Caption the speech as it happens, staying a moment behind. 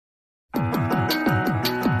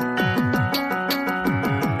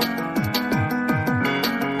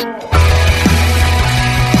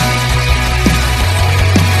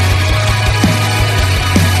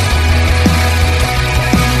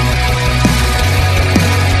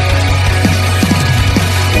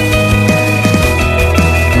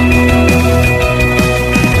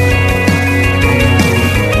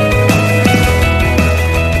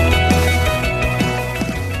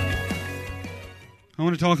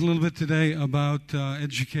a little bit today about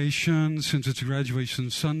education, since it's graduation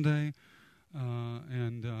Sunday,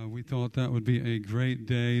 and we thought that would be a great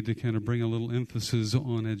day to kind of bring a little emphasis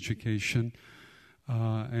on education.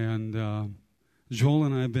 And Joel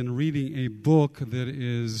and I have been reading a book that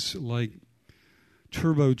is like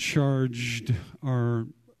turbocharged our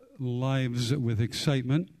lives with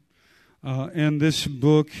excitement. And this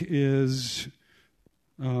book is...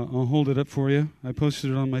 I'll hold it up for you. I posted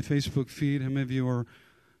it on my Facebook feed. How many of you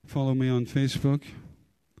follow me on Facebook?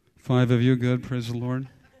 5 of you. Good. Praise the Lord.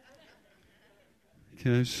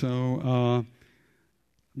 Okay, so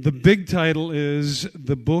the big title is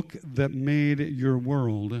The Book That Made Your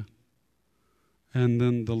World. And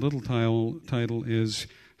then the little title is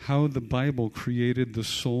How the Bible Created the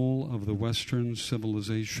Soul of the Western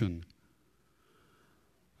Civilization.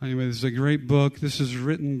 Anyway, this is a great book. This is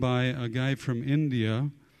written by a guy from India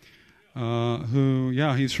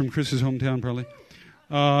he's from Chris's hometown probably,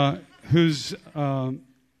 who's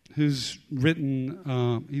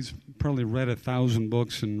written, he's probably read 1,000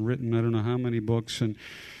 books and written I don't know how many books, and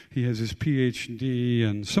he has his PhD,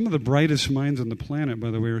 and some of the brightest minds on the planet, by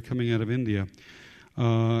the way, are coming out of India.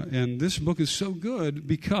 And this book is so good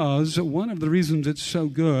because one of the reasons it's so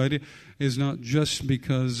good is not just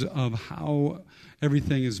because of how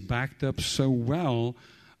everything is backed up so well,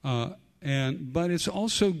 but it's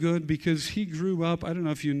also good because he grew up. I don't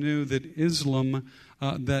know if you knew that Islam,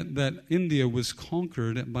 that India was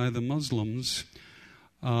conquered by the Muslims,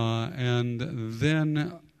 and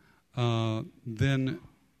then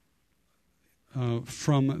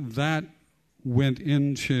from that went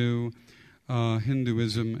into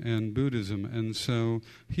Hinduism and Buddhism, and so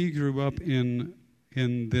he grew up in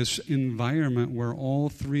this environment where all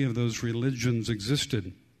three of those religions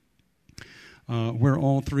existed, where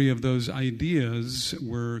all three of those ideas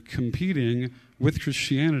were competing with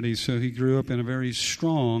Christianity. So he grew up in a very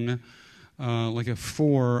strong, like a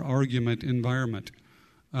four-argument environment.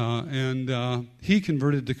 And he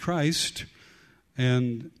converted to Christ,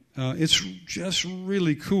 and it's just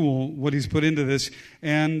really cool what he's put into this.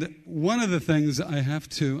 And one of the things I have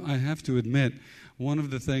to admit, one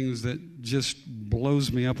of the things that just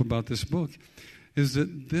blows me up about this book is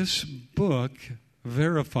that this book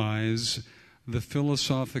verifies the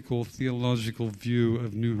philosophical, theological view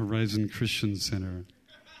of New Horizon Christian Center.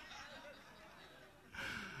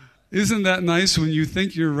 Isn't that nice when you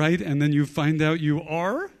think you're right and then you find out you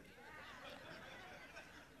are?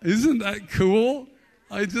 Isn't that cool?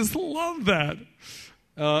 I just love that.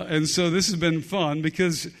 And so this has been fun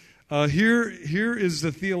because here is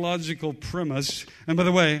the theological premise. And by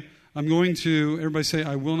the way, I'm going to, everybody say,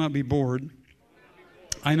 I will not be bored.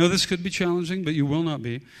 I know this could be challenging, but you will not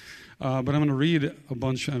be. But I'm going to read a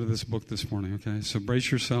bunch out of this book this morning, okay? So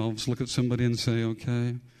brace yourselves. Look at somebody and say,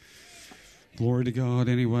 okay, glory to God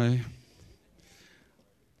anyway.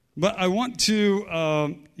 But I want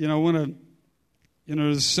to,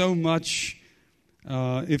 there's so much.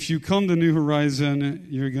 If you come to New Horizon,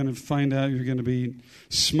 you're going to find out you're going to be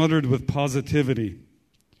smothered with positivity.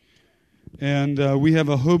 And we have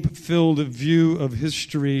a hope-filled view of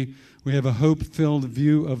history. We have a hope-filled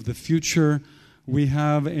view of the future. We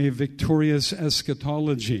have a victorious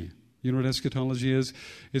eschatology. You know what eschatology is?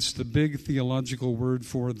 It's the big theological word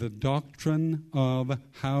for the doctrine of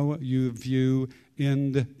how you view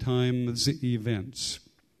end times events.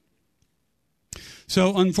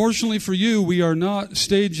 So, unfortunately for you, we are not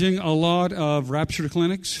staging a lot of rapture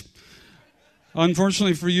clinics.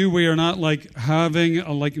 Unfortunately for you, we are not like having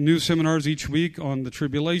new seminars each week on the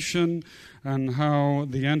tribulation and how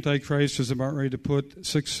the Antichrist is about ready to put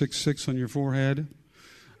 666 on your forehead.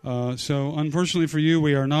 So, unfortunately for you,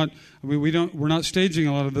 we're not staging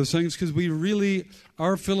a lot of those things because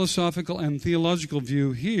our philosophical and theological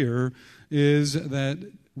view here is that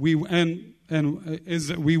we will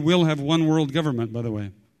have one world government, by the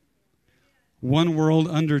way. One world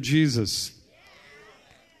under Jesus.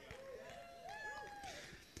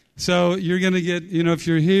 So you're going to get, if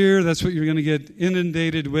you're here, that's what you're going to get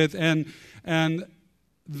inundated with. And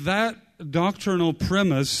that doctrinal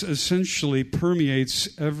premise essentially permeates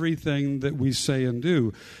everything that we say and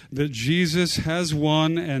do. That Jesus has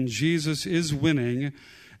won and Jesus is winning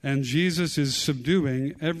and Jesus is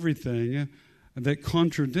subduing everything that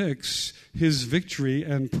contradicts his victory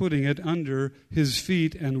and putting it under his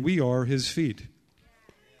feet, and we are his feet.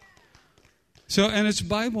 So, and it's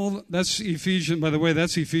Bible, that's Ephesians, by the way,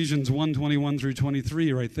 that's Ephesians 1:21 through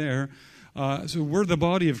 23 right there. So we're the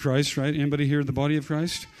body of Christ, right? Anybody here the body of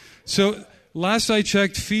Christ? So last I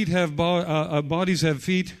checked, bodies have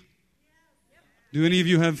feet. Do any of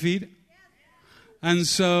you have feet? And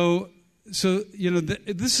so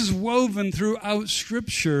this is woven throughout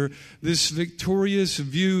Scripture, this victorious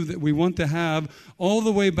view that we want to have all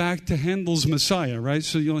the way back to Handel's Messiah, right?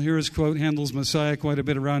 So you'll hear us quote Handel's Messiah quite a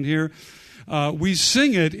bit around here. We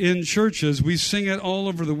sing it in churches. We sing it all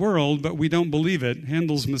over the world, but we don't believe it.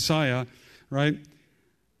 Handel's Messiah, right?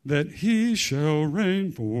 That he shall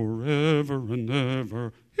reign forever and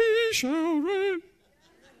ever. He shall reign.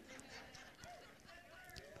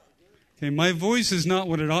 Okay, my voice is not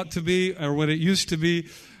what it ought to be or what it used to be,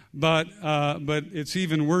 but it's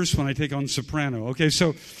even worse when I take on soprano. Okay,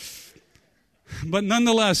 but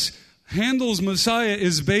nonetheless, Handel's Messiah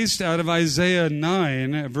is based out of Isaiah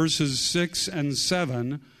 9, verses 6 and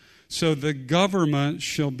 7. So the government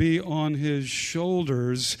shall be on his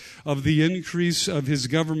shoulders. Of the increase of his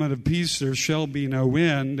government of peace there shall be no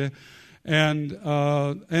end. And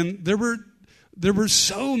there were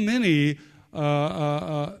so many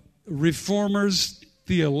reformers,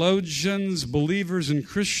 theologians, believers, and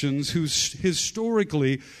Christians who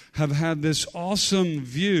historically have had this awesome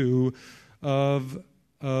view of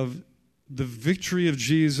the victory of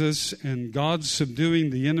Jesus and God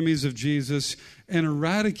subduing the enemies of Jesus and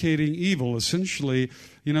eradicating evil. Essentially,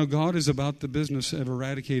 God is about the business of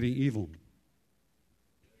eradicating evil.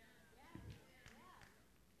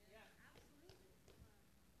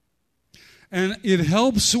 And it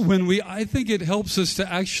helps I think it helps us to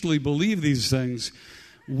actually believe these things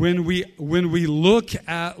when we look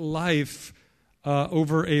at life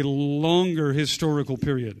over a longer historical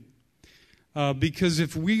period. Because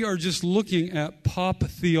if we are just looking at pop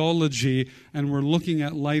theology and we're looking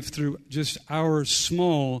at life through just our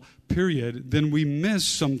small period, then we miss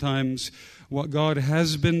sometimes what God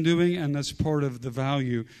has been doing, and that's part of the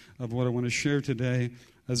value of what I want to share today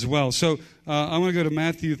as well. So I want to go to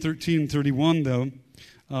Matthew 13:31, though,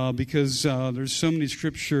 because there's so many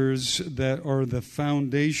scriptures that are the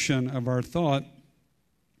foundation of our thought.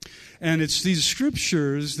 And it's these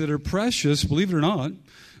scriptures that are precious, believe it or not.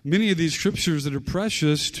 Many of these scriptures that are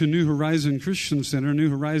precious to New Horizon Christian Center, New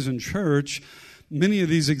Horizon Church, many of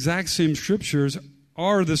these exact same scriptures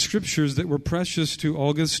are the scriptures that were precious to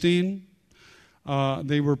Augustine.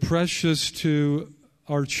 They were precious to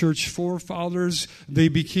our church forefathers. They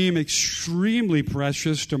became extremely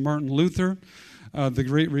precious to Martin Luther, the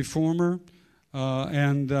great reformer,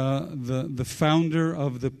 and the founder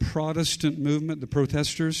of the Protestant movement, the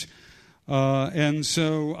protesters. And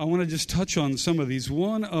so I want to just touch on some of these.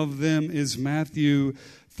 One of them is Matthew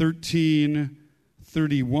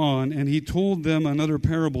 13:31, and he told them another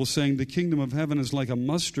parable, saying, "The kingdom of heaven is like a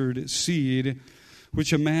mustard seed,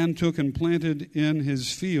 which a man took and planted in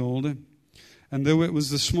his field. And though it was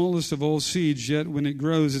the smallest of all seeds, yet when it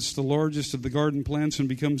grows, it's the largest of the garden plants and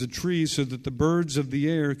becomes a tree, so that the birds of the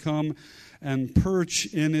air come and perch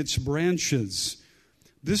in its branches."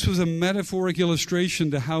 This was a metaphoric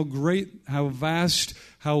illustration to how great, how vast,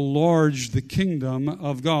 how large the kingdom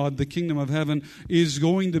of God, the kingdom of heaven, is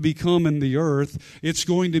going to become in the earth. It's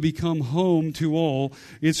going to become home to all.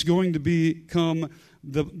 It's going to become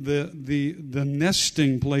the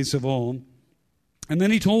nesting place of all. And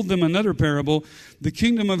then he told them another parable. "The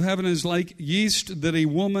kingdom of heaven is like yeast that a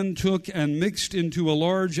woman took and mixed into a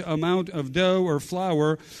large amount of dough or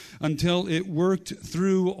flour until it worked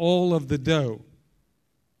through all of the dough."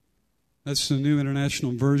 That's the New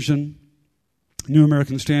International Version. New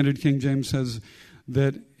American Standard, King James says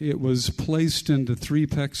that it was placed into 3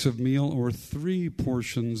 pecks of meal or 3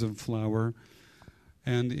 portions of flour,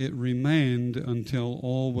 and it remained until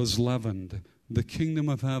all was leavened. The kingdom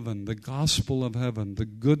of heaven, the gospel of heaven, the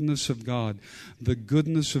goodness of God, the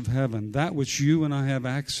goodness of heaven, that which you and I have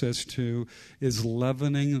access to, is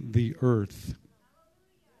leavening the earth.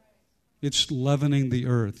 It's leavening the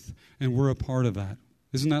earth, and we're a part of that.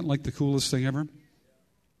 Isn't that like the coolest thing ever?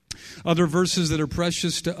 Other verses that are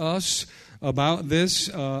precious to us about this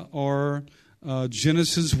are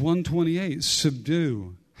Genesis 1:28.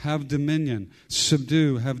 Subdue, have dominion.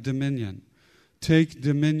 Subdue, have dominion. Take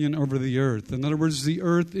dominion over the earth. In other words, the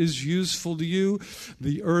earth is useful to you.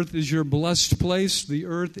 The earth is your blessed place. The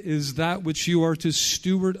earth is that which you are to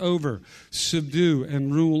steward over, subdue,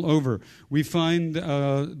 and rule over. We find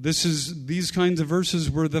these kinds of verses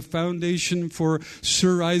were the foundation for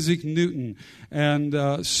Sir Isaac Newton,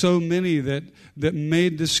 and so many that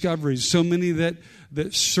made discoveries, so many that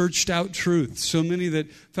searched out truth, so many that,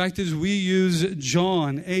 fact is, we use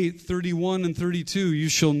John 8:31 and 32. You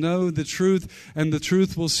shall know the truth, and the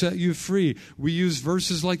truth will set you free. We use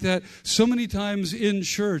verses like that so many times in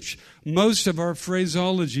church. Most of our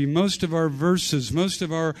phraseology, most of our verses, most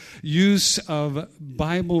of our use of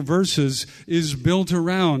Bible verses is built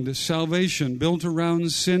around salvation, built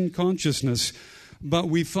around sin consciousness. But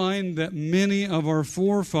we find that many of our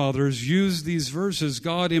forefathers used these verses.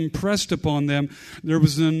 God impressed upon them. There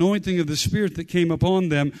was an anointing of the Spirit that came upon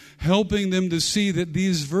them, helping them to see that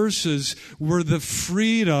these verses were the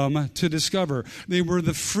freedom to discover. They were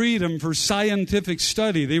the freedom for scientific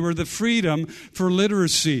study. They were the freedom for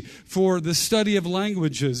literacy, for the study of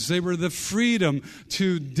languages. They were the freedom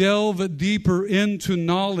to delve deeper into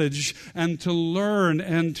knowledge and to learn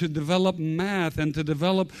and to develop math and to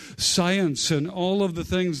develop science and all of the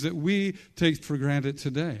things that we take for granted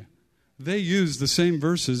today. They use the same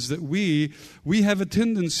verses that we have a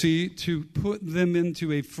tendency to put them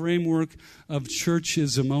into a framework of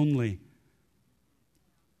churchism only.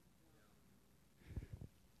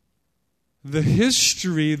 The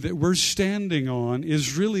history that we're standing on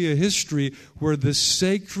is really a history where the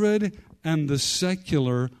sacred and the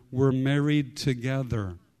secular were married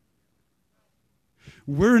together.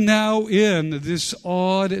 We're now in this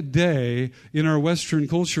odd day in our Western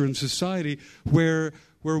culture and society where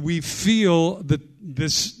we feel that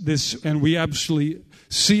this, and we absolutely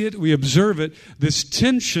see it, we observe it, this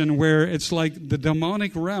tension where it's like the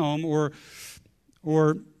demonic realm or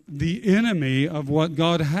the enemy of what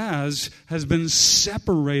God has been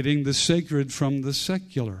separating the sacred from the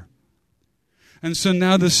secular. And so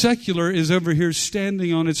now the secular is over here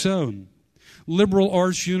standing on its own. Liberal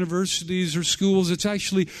arts universities or schools, it's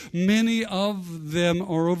actually many of them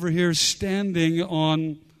are over here standing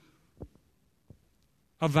on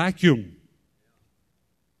a vacuum.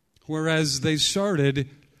 Whereas they were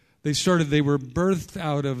birthed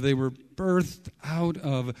out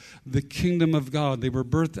of the kingdom of God. They were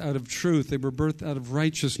birthed out of truth. They were birthed out of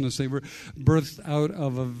righteousness. They were birthed out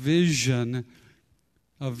of a vision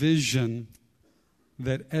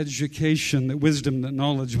that education, that wisdom, that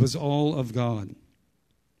knowledge was all of God.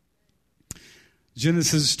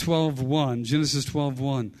 Genesis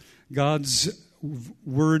 12:1, God's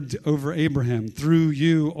word over Abraham, through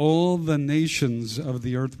you all the nations of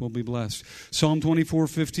the earth will be blessed. Psalm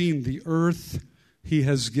 24:15, the earth he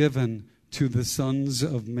has given to the sons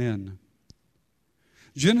of men.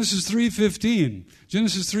 Genesis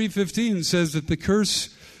 3:15 says that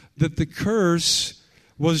the curse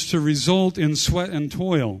was to result in sweat and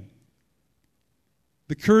toil.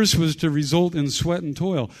 The curse was to result in sweat and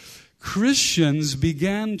toil. Christians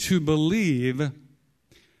began to believe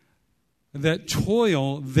that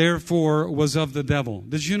toil, therefore, was of the devil.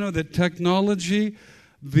 Did you know that technology,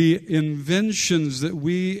 the inventions that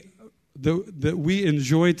we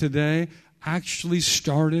enjoy today, actually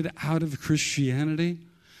started out of Christianity?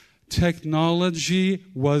 Technology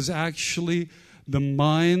was actually the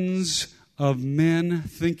minds of men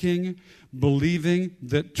thinking, believing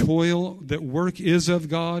that work is of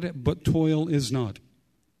God, but toil is not.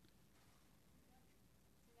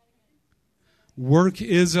 Work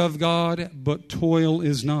is of God, but toil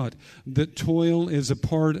is not. That toil is a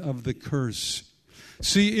part of the curse.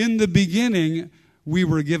 See, in the beginning, we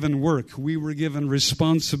were given work. We were given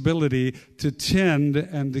responsibility to tend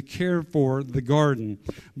and to care for the garden.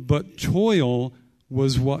 But toil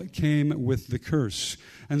was what came with the curse.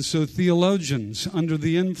 And so theologians, under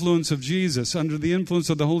the influence of Jesus, under the influence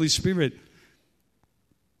of the Holy Spirit,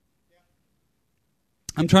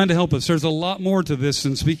 I'm trying to help us. There's a lot more to this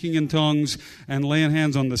than speaking in tongues and laying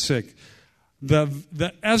hands on the sick.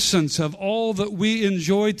 The essence of all that we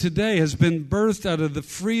enjoy today has been birthed out of the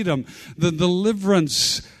freedom, the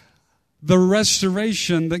deliverance, the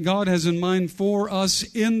restoration that God has in mind for us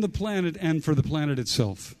in the planet and for the planet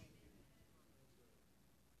itself.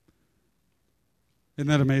 Isn't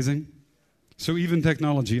that amazing? So even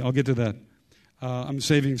technology, I'll get to that. I'm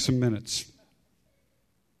saving some minutes.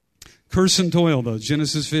 Curse and toil, though.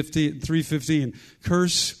 Genesis 3:15.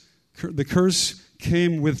 The curse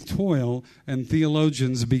came with toil, and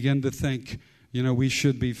theologians begin to think, we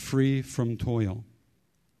should be free from toil.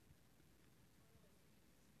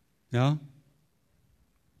 Yeah?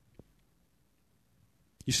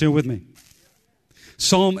 You still with me?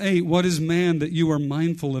 Psalm 8, what is man that you are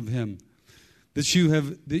mindful of him? That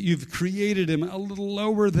you've created him a little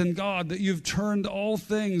lower than God, that you've turned all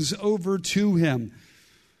things over to him.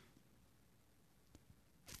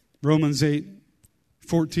 Romans 8,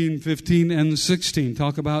 14, 15, and 16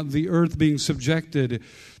 talk about the earth being subjected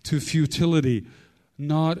to futility,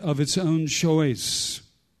 not of its own choice,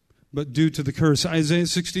 but due to the curse. Isaiah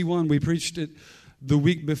 61, we preached it The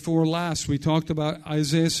week before last, we talked about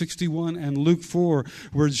Isaiah 61 and Luke 4,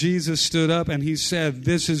 where Jesus stood up and he said,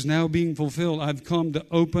 this is now being fulfilled. I've come to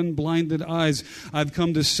open blinded eyes. I've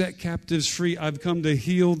come to set captives free. I've come to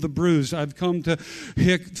heal the bruised. I've come to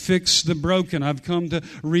fix the broken. I've come to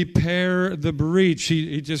repair the breach.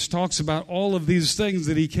 He just talks about all of these things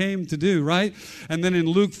that he came to do, right? And then in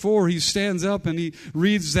Luke 4, he stands up and he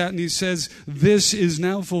reads that and he says, this is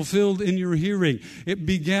now fulfilled in your hearing. It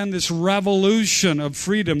began this revolution of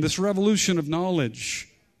freedom, this revolution of knowledge.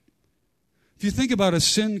 If you think about a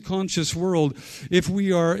sin-conscious world, if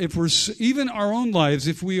we're even our own lives,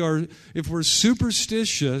 if we're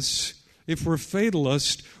superstitious, if we're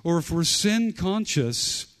fatalist, or if we're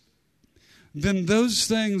sin-conscious, then those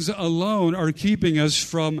things alone are keeping us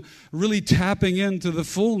from really tapping into the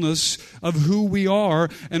fullness of who we are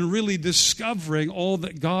and really discovering all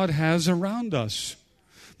that God has around us.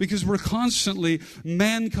 Because we're constantly,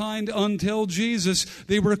 mankind until Jesus,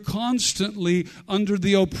 they were constantly under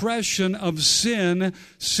the oppression of sin,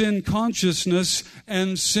 sin consciousness,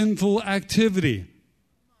 and sinful activity.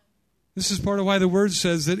 This is part of why the Word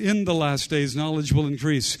says that in the last days knowledge will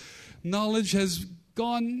increase. Knowledge has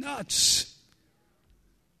gone nuts.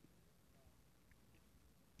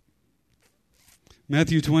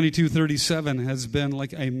 Matthew 22:37 has been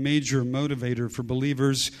like a major motivator for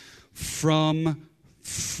believers from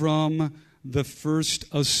the first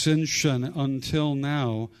ascension until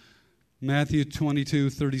now. Matthew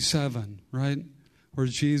 22:37, right? Where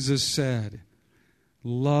Jesus said,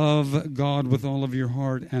 love God with all of your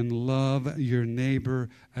heart and love your neighbor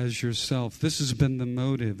as yourself. This has been the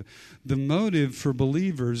motive. The motive for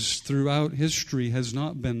believers throughout history has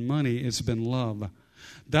not been money, it's been love.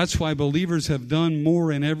 That's why believers have done more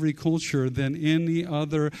in every culture than any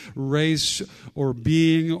other race or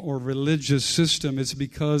being or religious system. It's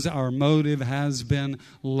because our motive has been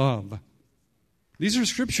love. These are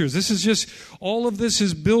scriptures. This is just, all of this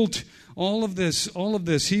is built, all of this.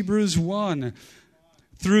 Hebrews 1,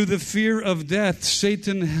 through the fear of death,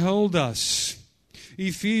 Satan held us.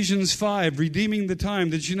 Ephesians 5, redeeming the time.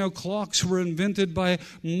 Did you know clocks were invented by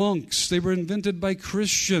monks? They were invented by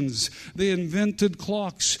Christians. They invented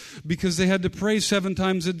clocks because they had to pray 7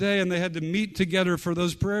 times a day and they had to meet together for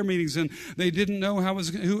those prayer meetings, and they didn't know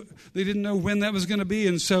they didn't know when that was going to be,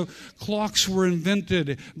 and so clocks were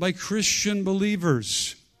invented by Christian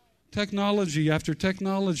believers. Technology after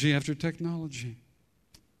technology after technology.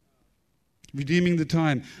 Redeeming the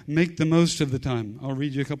time. Make the most of the time. I'll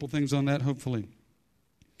read you a couple things on that, hopefully.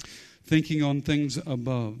 Thinking on things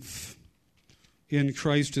above. In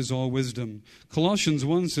Christ is all wisdom. Colossians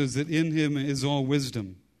 1 says that in Him is all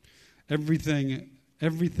wisdom. Everything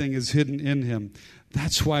is hidden in Him.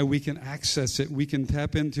 That's why we can access it. We can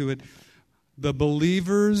tap into it. The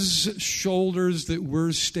believers' shoulders that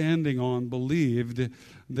we're standing on believed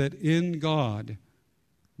that in God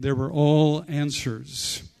there were all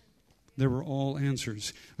answers. There were all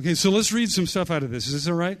answers. Okay, so let's read some stuff out of this. Is this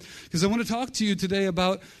all right? Because I want to talk to you today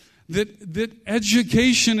about that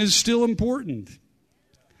education is still important.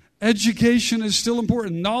 Education is still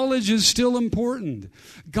important. Knowledge is still important.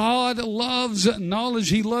 God loves knowledge.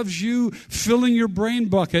 He loves you filling your brain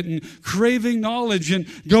bucket and craving knowledge and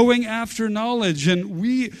going after knowledge. And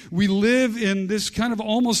we live in this kind of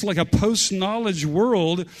almost like a post-knowledge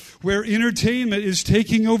world where entertainment is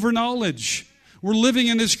taking over knowledge. We're living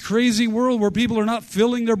in this crazy world where people are not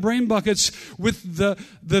filling their brain buckets with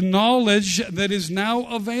the knowledge that is now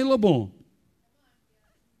available.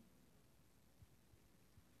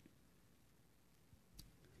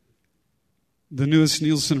 The newest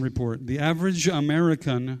Nielsen report. The average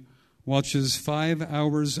American watches 5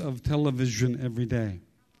 hours of television every day.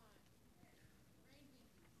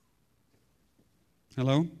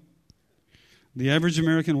 Hello? The average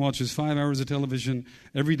American watches 5 hours of television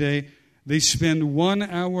every day. They spend 1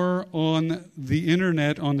 hour on the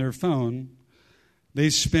internet on their phone.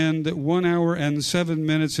 They spend 1 hour and 7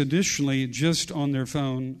 minutes additionally just on their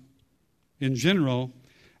phone in general.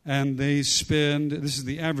 And they spend, this is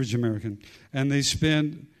the average American, and they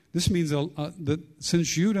spend, this means that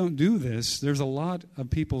since you don't do this, there's a lot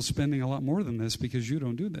of people spending a lot more than this because you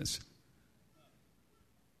don't do this.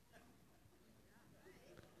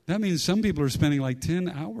 That means some people are spending like 10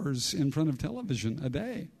 hours in front of television a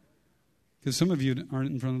day. Because some of you aren't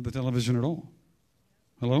in front of the television at all.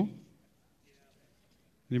 Hello?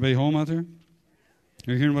 Anybody home out there?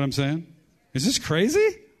 Are you hearing what I'm saying? Is this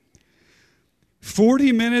crazy?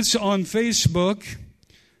 40 minutes on Facebook,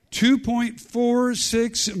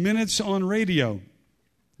 2.46 minutes on radio.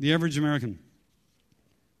 The average American.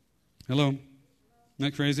 Hello? Isn't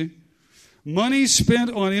that crazy? Money spent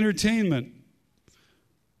on entertainment.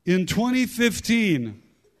 In 2015,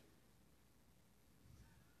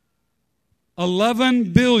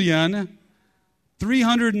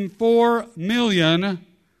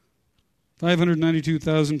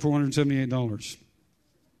 11,304,592,478.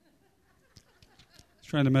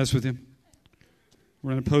 Trying to mess with you.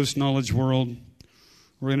 We're in a post-knowledge world.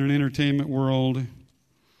 We're in an entertainment world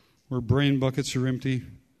where brain buckets are empty.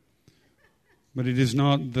 But it is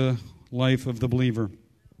not the life of the believer.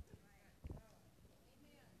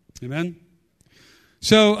 Amen?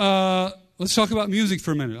 So, let's talk about music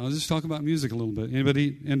for a minute. I'll just talk about music a little bit.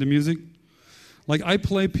 Anybody into music? Like, I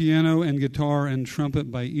play piano and guitar and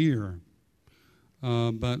trumpet by ear.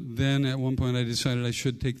 But then at one point I decided I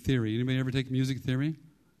should take theory. Anybody ever take music theory?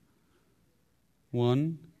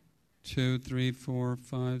 1, 2, 3, 4,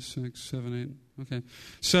 5, 6, 7, 8. Okay.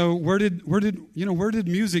 So where did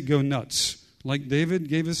music go nuts? Like David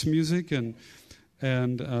gave us music and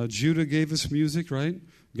Judah gave us music, right?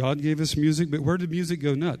 God gave us music, but where did music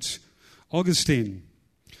go nuts? Augustine.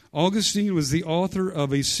 Augustine was the author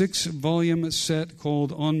of a 6-volume set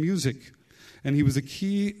called On Music. And he was a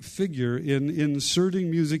key figure in inserting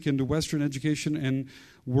music into Western education and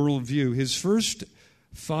worldview. His first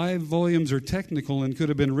 5 volumes are technical and could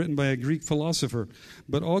have been written by a Greek philosopher.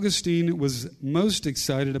 But Augustine was most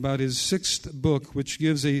excited about his 6th book, which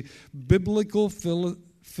gives a biblical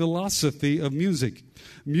philosophy of music.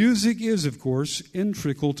 Music is, of course,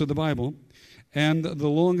 integral to the Bible, and the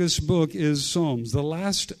longest book is Psalms. The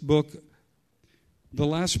last book,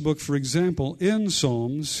 for example, in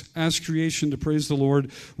Psalms, asks creation to praise the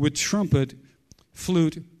Lord with trumpet,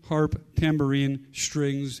 flute, harp, tambourine,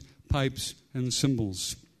 strings, pipes, and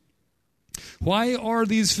cymbals. Why are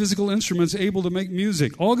these physical instruments able to make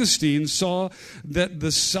music? Augustine saw that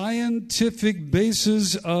the scientific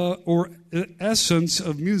basis or essence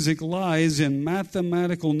of music lies in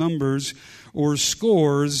mathematical numbers or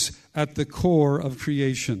scores at the core of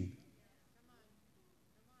creation.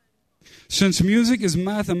 Since music is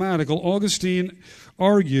mathematical, Augustine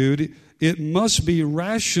argued it must be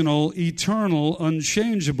rational, eternal,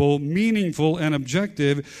 unchangeable, meaningful, and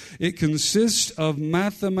objective. It consists of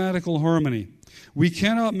mathematical harmony. We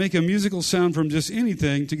cannot make a musical sound from just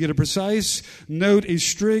anything. To get a precise note, a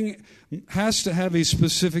string has to have a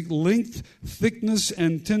specific length, thickness,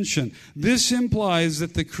 and tension. This implies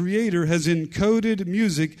that the Creator has encoded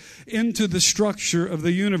music into the structure of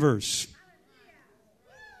the universe.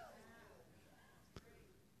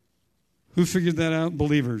 Who figured that out?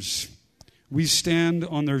 Believers. We stand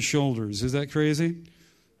on their shoulders. Is that crazy?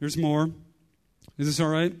 There's more. Is this all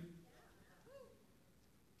right?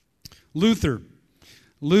 Luther.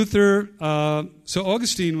 So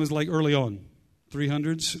Augustine was like early on,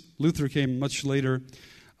 300s. Luther came much later,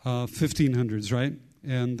 1500s, right?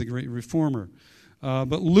 And the great reformer.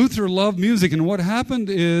 But Luther loved music, and what happened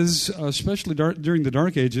is, especially during the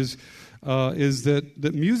Dark Ages, is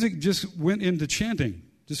that music just went into chanting.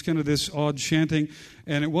 Just kind of this odd chanting,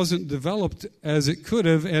 and it wasn't developed as it could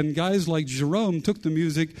have, and guys like Jerome took the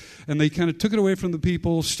music, and they kind of took it away from the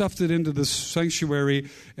people, stuffed it into the sanctuary,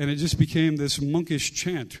 and it just became this monkish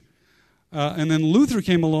chant. And then Luther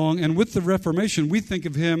came along, and with the Reformation, we think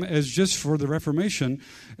of him as just for the Reformation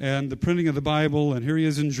and the printing of the Bible, and here he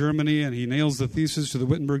is in Germany, and he nails the thesis to the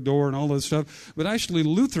Wittenberg door and all this stuff. But actually,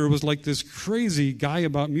 Luther was like this crazy guy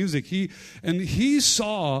about music. He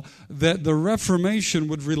saw that the Reformation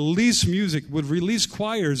would release music, would release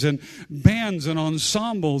choirs and bands and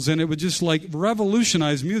ensembles, and it would just like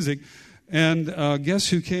revolutionize music. And guess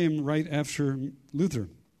who came right after Luther?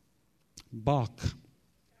 Bach.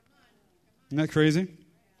 Isn't that crazy?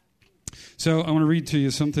 So I want to read to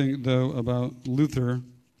you something, though, about Luther.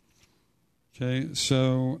 Okay,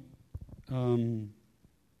 so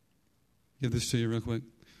give this to you real quick.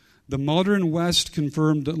 The modern West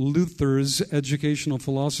confirmed Luther's educational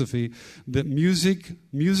philosophy that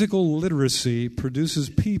musical literacy produces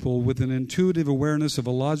people with an intuitive awareness of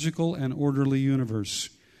a logical and orderly universe.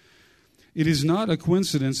 It is not a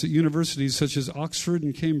coincidence that universities such as Oxford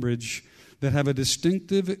and Cambridge that have a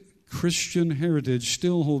distinctive Christian heritage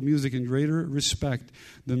still hold music in greater respect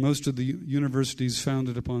than most of the universities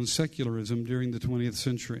founded upon secularism during the 20th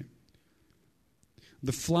century.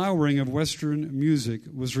 The flowering of Western music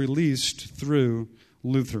was released through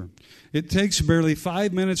Luther. It takes barely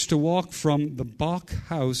 5 minutes to walk from the Bach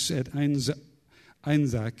house at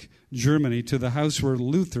Einsach, Germany, to the house where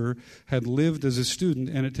Luther had lived as a student,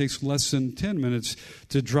 and it takes less than 10 minutes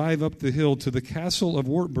to drive up the hill to the castle of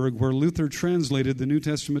Wartburg, where Luther translated the New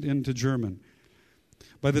Testament into German.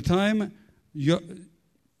 By the time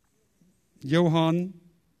Johann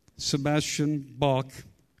Sebastian Bach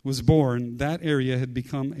was born, that area had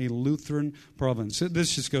become a Lutheran province.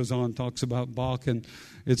 This just goes on, talks about Bach, and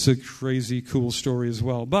it's a crazy, cool story as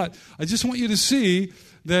well. But I just want you to see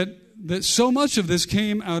that so much of this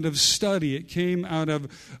came out of study. It came out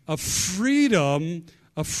of a freedom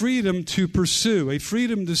to pursue, a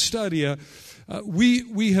freedom to study.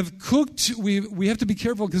 We have cooked. We have to be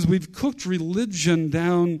careful because we've cooked religion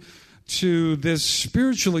down to this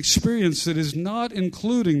spiritual experience that is not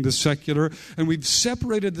including the secular, and we've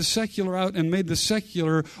separated the secular out and made the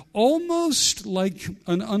secular almost like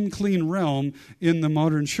an unclean realm in the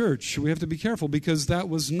modern church. We have to be careful because that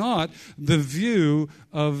was not the view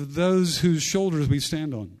of those whose shoulders we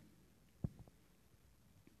stand on.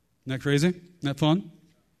 Isn't that crazy? Isn't that fun?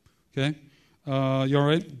 Okay. You all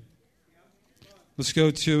right? Let's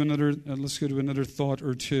go to another thought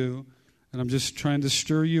or two. And I'm just trying to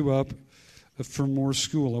stir you up for more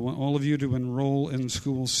school. I want all of you to enroll in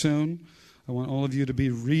school soon. I want all of you to be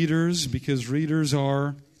readers, because readers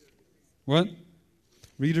are what?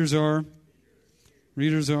 Readers are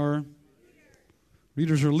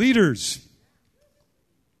leaders.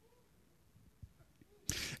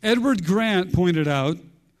 Edward Grant pointed out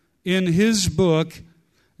in his book,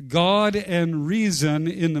 God and Reason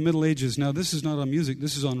in the Middle Ages. Now, this is not on music.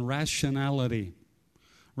 This is on rationality.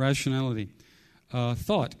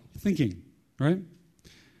 Thought, thinking, right?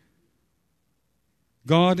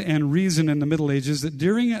 God and Reason in the Middle Ages, that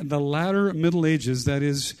during the latter Middle Ages, that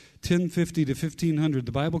is 1050 to 1500,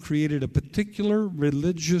 the Bible created a particular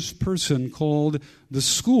religious person called the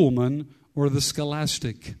schoolman or the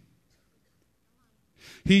scholastic.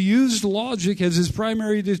 He used logic as his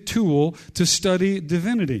primary tool to study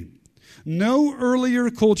divinity. No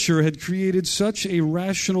earlier culture had created such a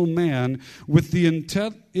rational man with the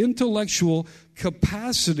intellectual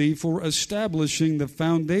capacity for establishing the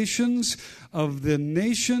foundations of the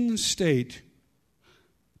nation-state,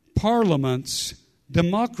 parliaments,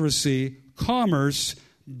 democracy, commerce,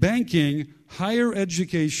 banking, higher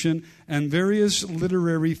education, and various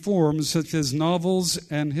literary forms such as novels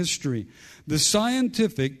and history. The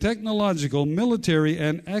scientific, technological, military,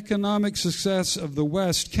 and economic success of the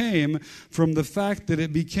West came from the fact that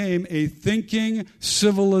it became a thinking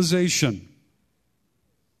civilization.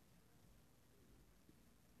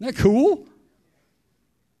 Isn't that cool?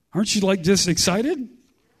 Aren't you just excited?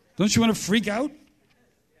 Don't you want to freak out?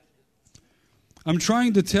 I'm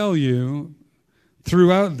trying to tell you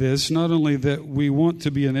throughout this, not only that we want to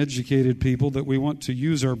be an educated people, that we want to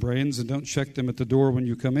use our brains and don't check them at the door when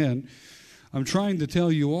you come in. I'm trying to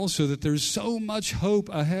tell you also that there's so much hope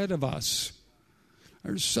ahead of us.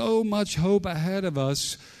 There's so much hope ahead of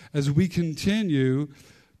us as we continue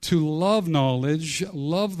to love knowledge,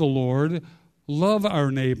 love the Lord, love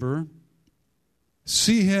our neighbor,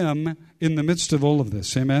 see Him in the midst of all of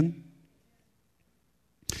this. Amen?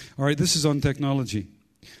 All right, this is on technology.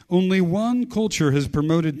 Only one culture has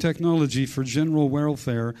promoted technology for general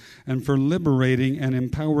welfare and for liberating and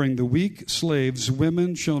empowering the weak, slaves,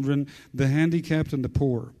 women, children, the handicapped, and the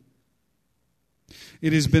poor.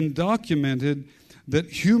 It has been documented that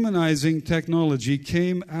humanizing technology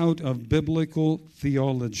came out of biblical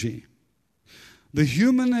theology. The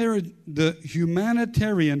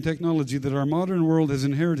humanitarian technology that our modern world has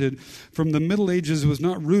inherited from the Middle Ages was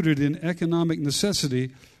not rooted in economic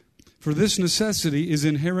necessity, for this necessity is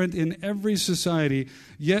inherent in every society,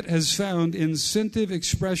 yet has found incentive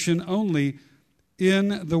expression only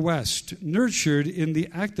in the West, nurtured in the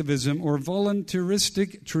activism or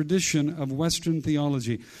voluntaristic tradition of Western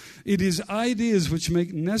theology. It is ideas which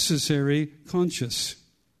make necessary conscious.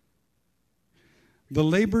 The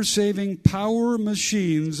labor-saving power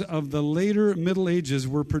machines of the later Middle Ages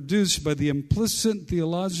were produced by the implicit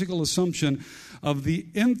theological assumption of the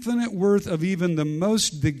infinite worth of even the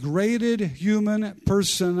most degraded human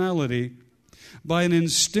personality, by an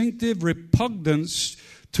instinctive repugnance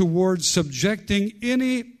towards subjecting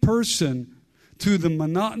any person to the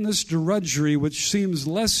monotonous drudgery which seems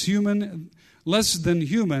less than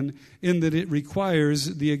human, in that it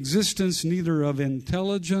requires the existence neither of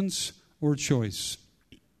intelligence or choice.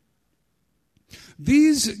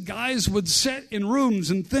 These guys would sit in rooms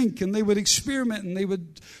and think, and they would experiment, and they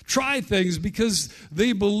would try things because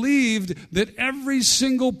they believed that every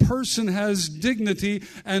single person has dignity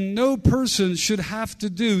and no person should have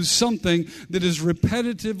to do something that is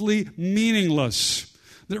repetitively meaningless,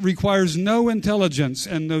 that requires no intelligence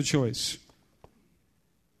and no choice.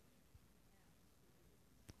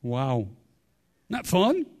 Wow. Not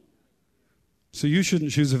fun? So you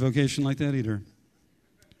shouldn't choose a vocation like that either.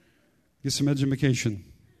 Get some education.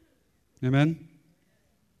 Amen?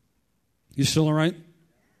 You still all right?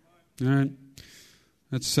 All right.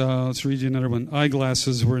 Let's read you another one.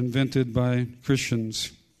 Eyeglasses were invented by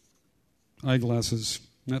Christians. Eyeglasses.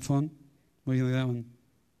 Isn't that fun? What do you think of that one?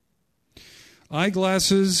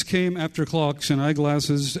 Eyeglasses came after clocks, and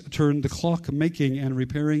eyeglasses turned the clock making and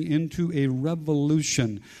repairing into a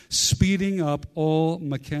revolution, speeding up all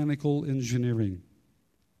mechanical engineering.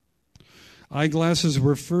 Eyeglasses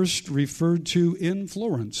were first referred to in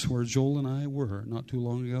Florence, where Joel and I were not too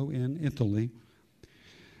long ago in Italy.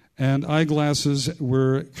 And eyeglasses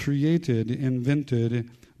were invented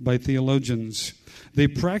by theologians. They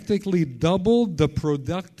practically doubled the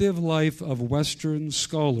productive life of Western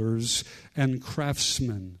scholars and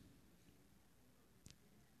craftsmen.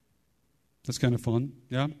 That's kind of fun,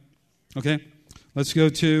 yeah? Okay, let's go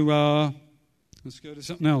to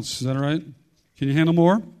something else. Is that all right? Can you handle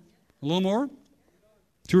more? A little more?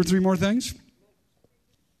 2 or 3 more things?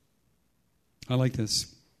 I like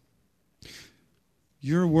this.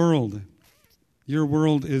 Your world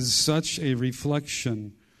is such a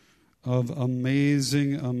reflection of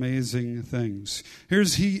amazing, amazing things.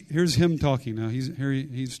 Here's him talking now. He's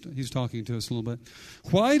talking to us a little bit.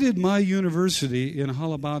 Why did my university in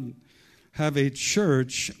Allahabad have a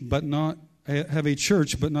church, but not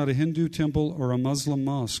a Hindu temple or a Muslim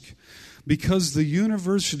mosque? Because the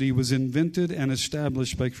university was invented and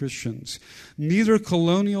established by Christians. Neither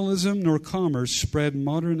colonialism nor commerce spread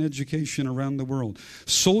modern education around the world.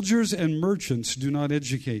 Soldiers and merchants do not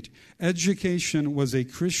educate. Education was a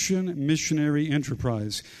Christian missionary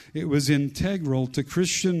enterprise. It was integral to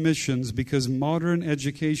Christian missions because modern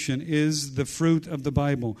education is the fruit of the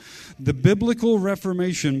Bible. The biblical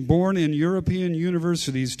Reformation, born in European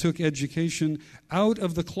universities, took education out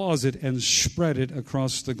of the closet and spread it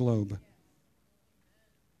across the globe.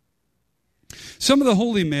 Some of the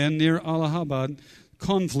holy men near Allahabad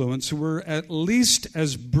confluence were at least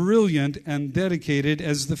as brilliant and dedicated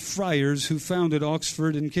as the friars who founded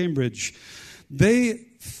Oxford and Cambridge. They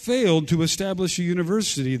failed to establish a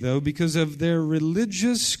university, though, because of their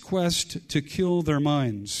religious quest to kill their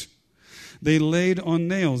minds. They laid on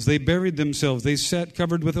nails. They buried themselves. They sat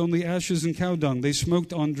covered with only ashes and cow dung. They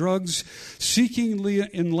smoked on drugs, seeking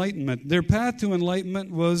enlightenment. Their path to enlightenment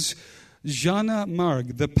was Jnana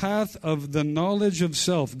Marg, the path of the knowledge of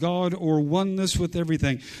self, God, or oneness with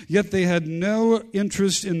everything. Yet they had no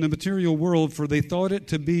interest in the material world, for they thought it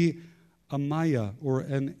to be a maya, or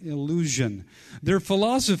an illusion. Their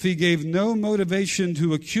philosophy gave no motivation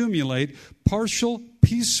to accumulate partial,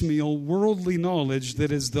 piecemeal, worldly knowledge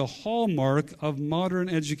that is the hallmark of modern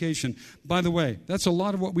education. By the way, that's a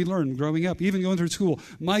lot of what we learn growing up, even going through school.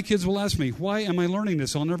 My kids will ask me, why am I learning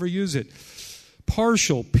this? I'll never use it.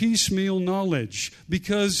 Partial, piecemeal knowledge,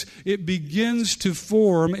 because it begins to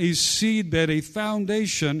form a seedbed, a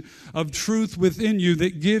foundation of truth within you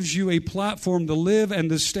that gives you a platform to live and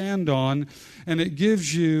to stand on, and it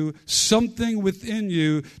gives you something within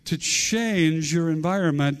you to change your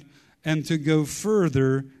environment and to go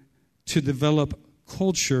further to develop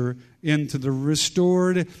culture into the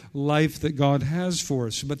restored life that God has for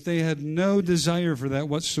us. But they had no desire for that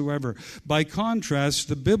whatsoever. By contrast,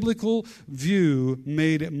 the biblical view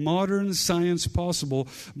made modern science possible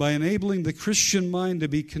by enabling the Christian mind to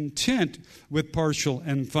be content with partial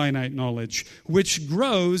and finite knowledge, which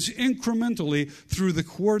grows incrementally through the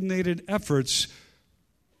coordinated efforts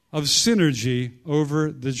of synergy over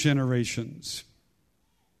the generations.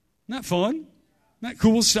 Isn't that fun? Isn't that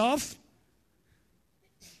cool stuff?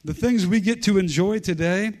 The things we get to enjoy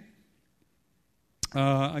today,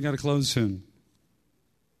 I got to close soon.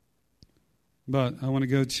 But I want to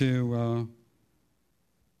go to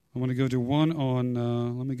one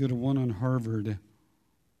on Harvard.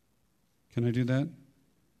 Can I do that?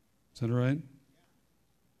 Is that all right?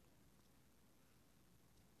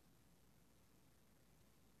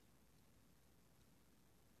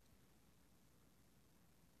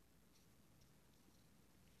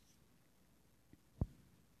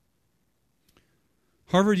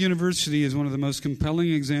 Harvard University is one of the most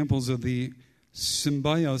compelling examples of the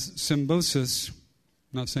symbiosis,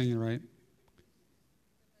 not saying it right,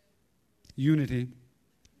 unity,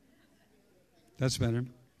 that's better,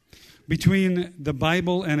 between the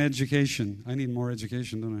Bible and education. I need more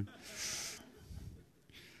education, don't I?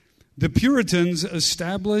 The Puritans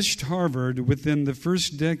established Harvard within the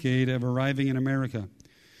first decade of arriving in America,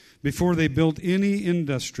 before they built any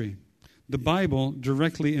industry. The Bible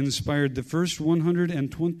directly inspired the first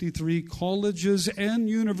 123 colleges and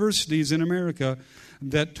universities in America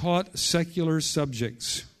that taught secular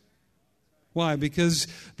subjects. Why? Because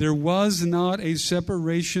there was not a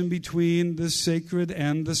separation between the sacred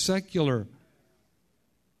and the secular.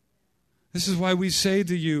 This is why we say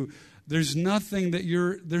to you, There's nothing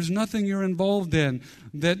you're involved in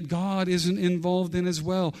that God isn't involved in as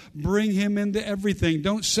well. Bring him into everything.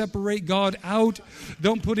 Don't separate God out.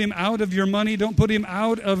 Don't put him out of your money. Don't put him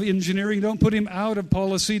out of engineering. Don't put him out of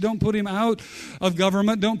policy. Don't put him out of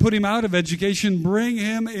government. Don't put him out of education. Bring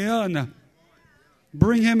him in.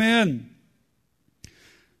 Bring him in.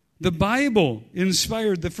 The Bible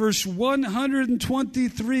inspired the first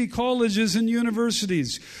 123 colleges and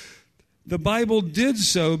universities. The Bible did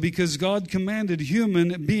so because God commanded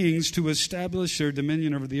human beings to establish their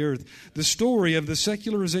dominion over the earth. The story of the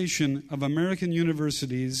secularization of American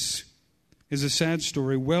universities is a sad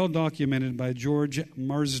story, well documented by George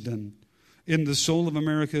Marsden in The Soul of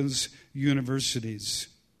America's Universities.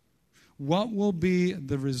 What will be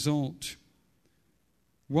the result?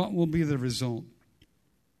 What will be the result?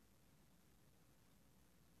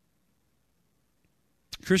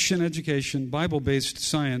 Christian education, Bible-based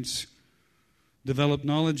science, developed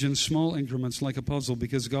knowledge in small increments like a puzzle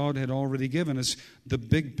because God had already given us the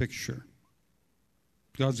big picture.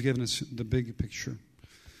 God's given us the big picture.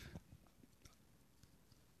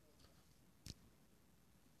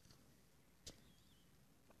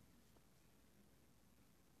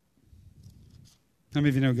 How many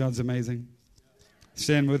of you know God's amazing?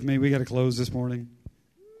 Stand with me. We got to close this morning.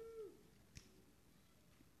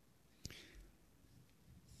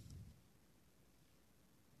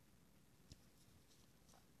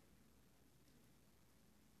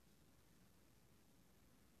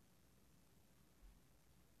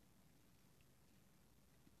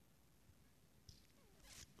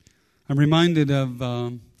 I'm reminded of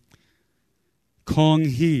Kong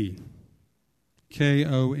Hee,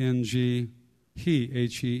 K-O-N-G, He,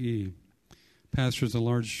 H-E-E. Pastors a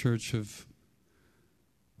large church of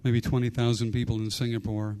maybe 20,000 people in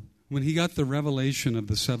Singapore. When he got the revelation of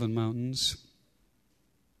the 7 mountains,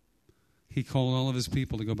 he called all of his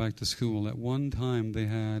people to go back to school. At one time, they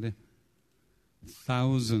had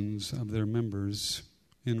thousands of their members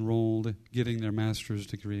enrolled, getting their master's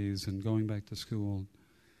degrees and going back to school.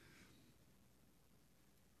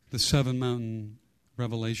 The 7 mountain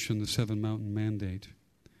revelation, the 7 mountain mandate.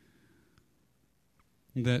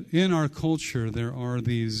 That in our culture there are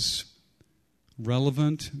these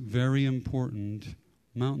relevant, very important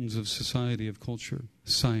mountains of society, of culture,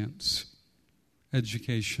 science,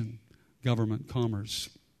 education, government, commerce.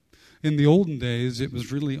 In the olden days, it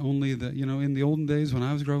was really only in the olden days when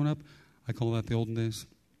I was growing up, I call that the olden days.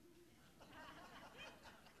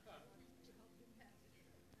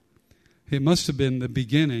 It must have been the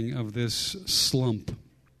beginning of this slump.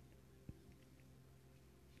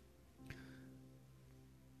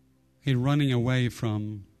 A running away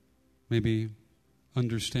from maybe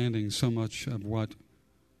understanding so much of what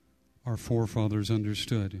our forefathers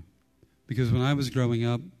understood. Because when I was growing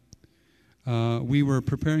up, we were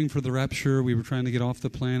preparing for the rapture. We were trying to get off the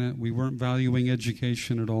planet. We weren't valuing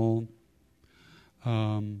education at all.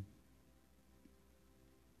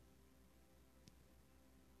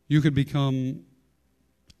 You could become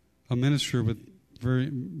a minister with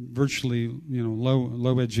virtually,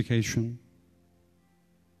 low education.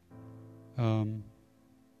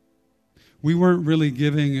 We weren't really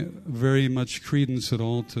giving very much credence at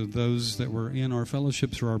all to those that were in our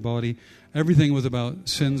fellowships or our body. Everything was about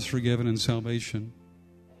sins forgiven and salvation.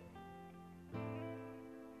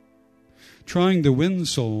 Trying to win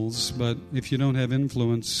souls, but if you don't have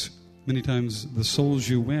influence, many times the souls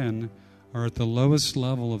you win are at the lowest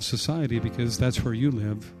level of society because that's where you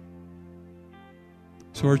live.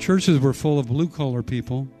 So our churches were full of blue-collar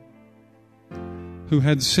people who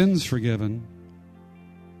had sins forgiven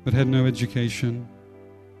but had no education.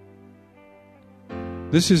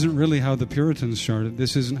 This isn't really how the Puritans started.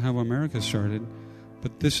 This isn't how America started.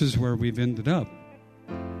 But this is where we've ended up.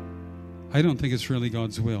 I don't think it's really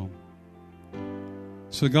God's will.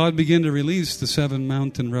 So God began to release the 7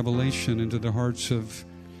 mountain revelation into the hearts of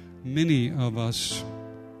many of us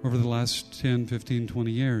over the last 10, 15,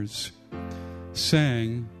 20 years,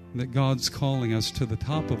 saying that God's calling us to the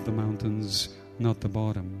top of the mountains, not the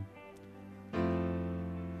bottom.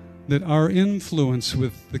 That our influence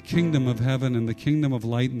with the kingdom of heaven and the kingdom of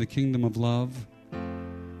light and the kingdom of love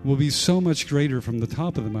will be so much greater from the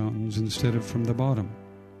top of the mountains instead of from the bottom.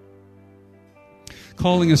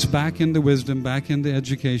 Calling us back into wisdom, back into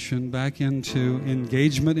education, back into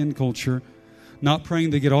engagement in culture, not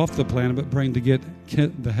praying to get off the planet, but praying to get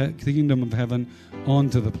the kingdom of heaven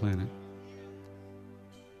onto the planet.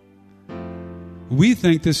 We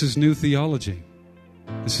think this is new theology.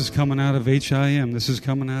 This is coming out of HIM. This is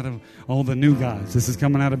coming out of all the new guys. This is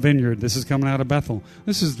coming out of Vineyard. This is coming out of Bethel.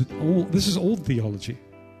 This is old theology.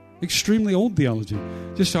 Extremely old theology.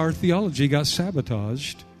 Just our theology got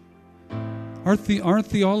sabotaged Our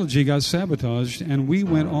theology got sabotaged, and we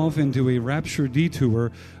went off into a rapture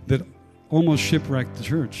detour that almost shipwrecked the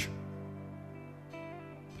church.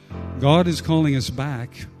 God is calling us back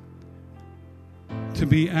to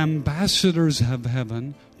be ambassadors of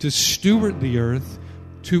heaven, to steward the earth,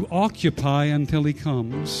 to occupy until He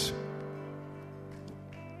comes,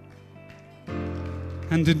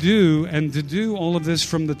 and to do all of this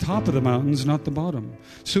from the top of the mountains, not the bottom.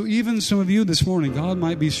 So even some of you this morning, God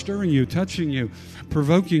might be stirring you, touching you,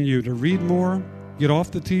 provoking you to read more, get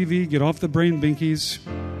off the TV, get off the brain binkies,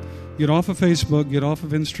 get off of Facebook, get off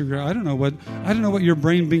of Instagram. I don't know what your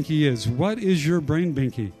brain binky is. What is your brain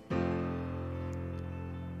binky?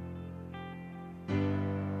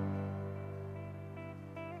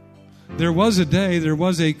 There was a day, there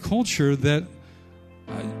was a culture that,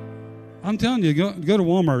 I'm telling you, go to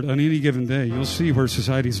Walmart on any given day. You'll see where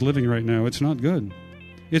society's living right now. It's not good.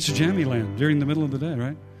 It's jammy land during the middle of the day,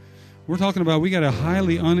 right? We're talking about we got a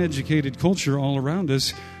highly uneducated culture all around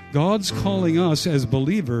us. God's calling us as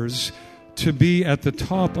believers to be at the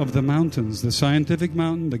top of the mountains, the scientific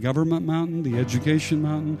mountain, the government mountain, the education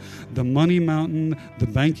mountain, the money mountain, the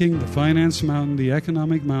banking, the finance mountain, the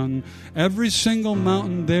economic mountain. Every single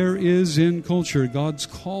mountain there is in culture, God's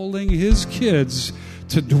calling His kids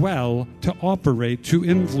to dwell, to operate, to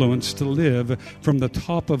influence, to live from the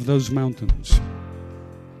top of those mountains.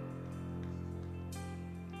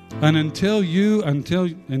 And until you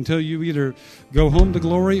either go home to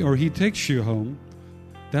glory or He takes you home,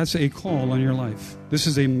 that's a call on your life. This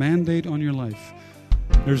is a mandate on your life.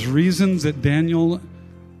 There's reasons that Daniel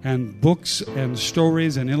and books and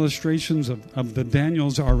stories and illustrations of the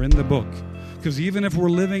Daniels are in the book. Because even if we're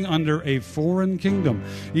living under a foreign kingdom,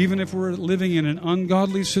 even if we're living in an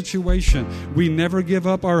ungodly situation, we never give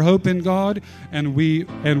up our hope in God, and we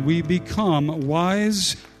become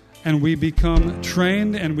wise, and we become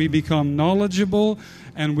trained, and we become knowledgeable,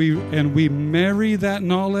 and we marry that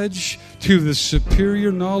knowledge to the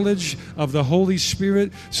superior knowledge of the Holy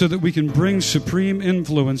Spirit so that we can bring supreme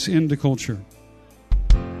influence into culture.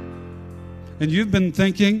 And you've been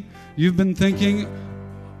thinking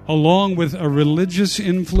along with a religious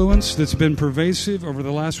influence that's been pervasive over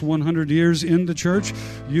the last 100 years in the church,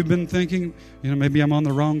 you've been thinking, maybe I'm on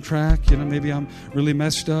the wrong track, maybe I'm really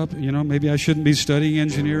messed up, maybe I shouldn't be studying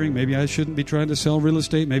engineering, maybe I shouldn't be trying to sell real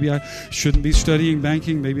estate, maybe I shouldn't be studying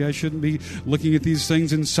banking, maybe I shouldn't be looking at these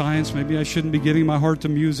things in science, maybe I shouldn't be giving my heart to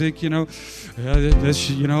music,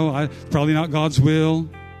 probably not God's will.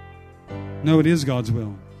 No, it is God's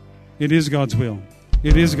will. It is God's will.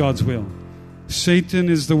 It is God's will. Satan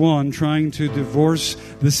is the one trying to divorce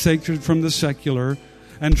the sacred from the secular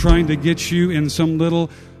and trying to get you in some little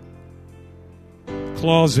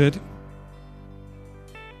closet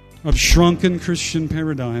of shrunken Christian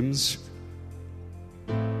paradigms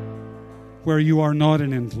where you are not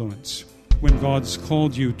an influence when God's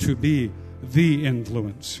called you to be the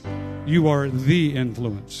influence. You are the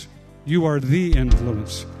influence. You are the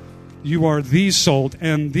influence. You are the salt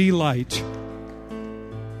and the light.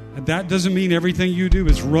 And that doesn't mean everything you do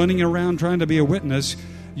is running around trying to be a witness.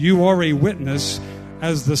 You are a witness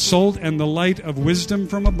as the salt and the light of wisdom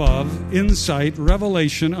from above, insight,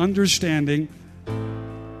 revelation, understanding,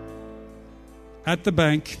 at the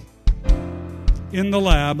bank, in the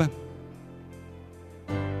lab,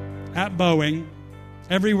 at Boeing,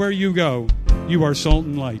 everywhere you go, you are salt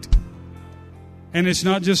and light. And it's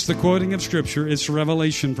not just the quoting of Scripture, it's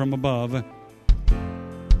revelation from above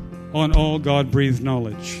on all God-breathed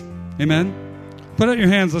knowledge. Amen? Put out your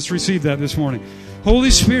hands. Let's receive that this morning.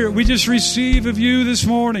 Holy Spirit, we just receive of you this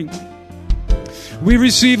morning. We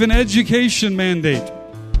receive an education mandate.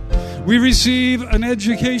 We receive an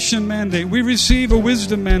education mandate. We receive a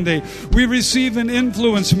wisdom mandate. We receive an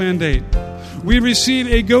influence mandate. We receive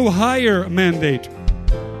a go higher mandate.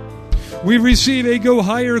 We receive a go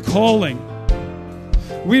higher calling.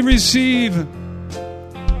 We receive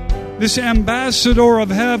this ambassador of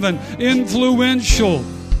heaven, influential,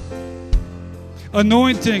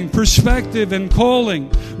 anointing, perspective, and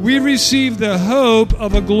calling. We receive the hope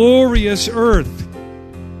of a glorious earth.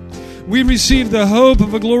 We receive the hope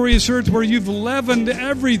of a glorious earth where you've leavened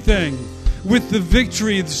everything with the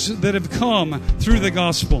victories that have come through the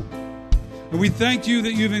gospel. And we thank you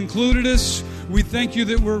that you've included us. We thank you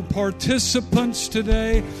that we're participants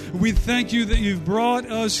today. We thank you that you've brought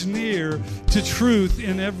us near to truth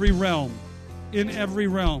in every realm. In every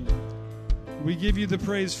realm. We give you the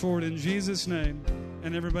praise for it in Jesus' name.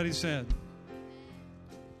 And everybody said...